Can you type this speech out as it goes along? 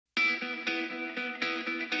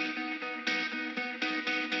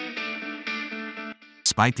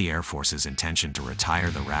Despite the Air Force's intention to retire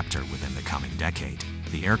the Raptor within the coming decade,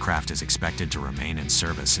 the aircraft is expected to remain in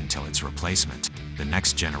service until its replacement, the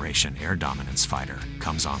next-generation air dominance fighter,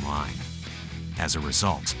 comes online. As a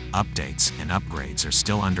result, updates and upgrades are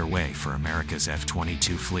still underway for America's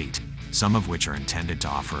F-22 fleet, some of which are intended to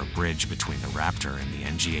offer a bridge between the Raptor and the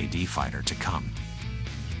NGAD fighter to come.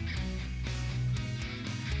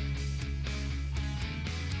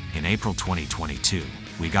 In April 2022,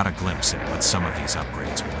 we got a glimpse at what some of these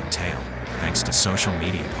upgrades will entail, thanks to social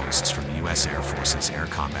media posts from U.S. Air Force's Air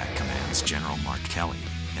Combat Command's General Mark Kelly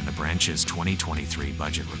and the branch's 2023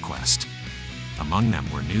 budget request. Among them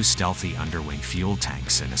were new stealthy underwing fuel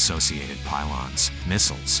tanks and associated pylons,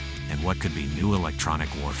 missiles, and what could be new electronic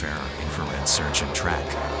warfare or infrared search and track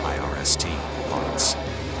 (IRST) pods.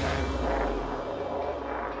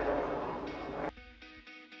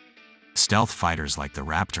 Stealth fighters like the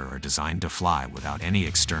Raptor are designed to fly without any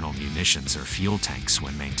external munitions or fuel tanks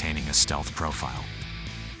when maintaining a stealth profile.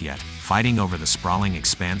 Yet, fighting over the sprawling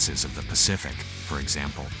expanses of the Pacific, for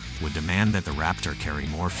example, would demand that the Raptor carry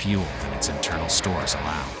more fuel than its internal stores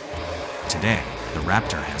allow. Today, the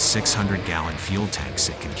Raptor has 600-gallon fuel tanks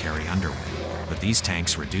it can carry underwing, but these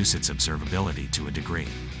tanks reduce its observability to a degree.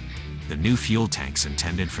 The new fuel tanks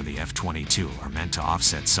intended for the F-22 are meant to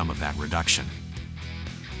offset some of that reduction.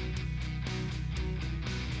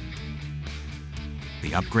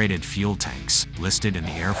 The upgraded fuel tanks, listed in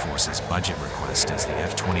the Air Force's budget request as the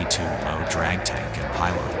F-22 Low Drag Tank and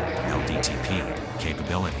Pylon (LDTP)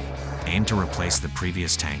 capability, aim to replace the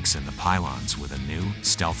previous tanks and the pylons with a new,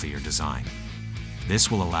 stealthier design. This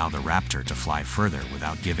will allow the Raptor to fly further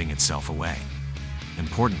without giving itself away.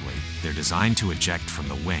 Importantly, they're designed to eject from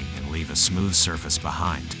the wing and leave a smooth surface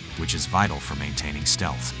behind, which is vital for maintaining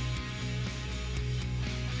stealth.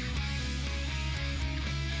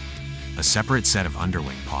 A separate set of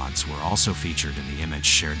underwing pods were also featured in the image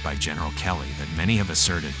shared by General Kelly that many have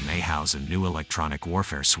asserted may house a new electronic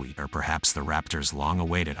warfare suite or perhaps the Raptor's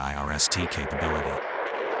long-awaited IRST capability.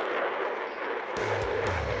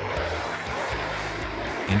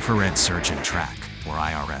 Infrared Search and Track, or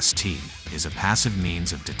IRST, is a passive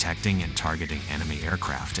means of detecting and targeting enemy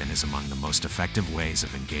aircraft and is among the most effective ways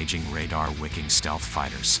of engaging radar-wicking stealth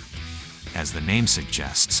fighters. As the name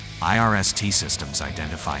suggests, IRST systems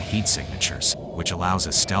identify heat signatures, which allows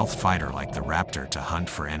a stealth fighter like the Raptor to hunt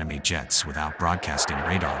for enemy jets without broadcasting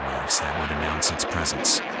radar waves that would announce its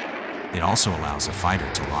presence. It also allows a fighter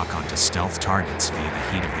to lock onto stealth targets via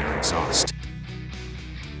the heat of their exhaust.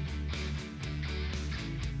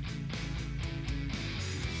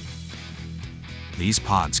 These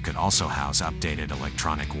pods could also house updated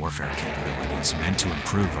electronic warfare capabilities meant to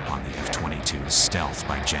improve upon the F-22's stealth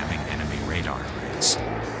by jamming enemy radar arrays.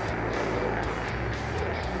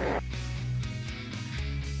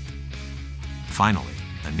 Finally,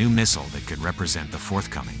 a new missile that could represent the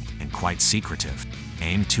forthcoming, and quite secretive,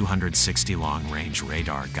 AIM 260 long-range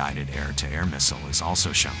radar-guided air-to-air missile is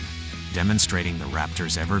also shown, demonstrating the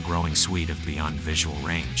Raptor's ever-growing suite of beyond visual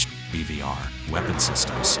range (BVR) weapon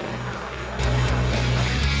systems.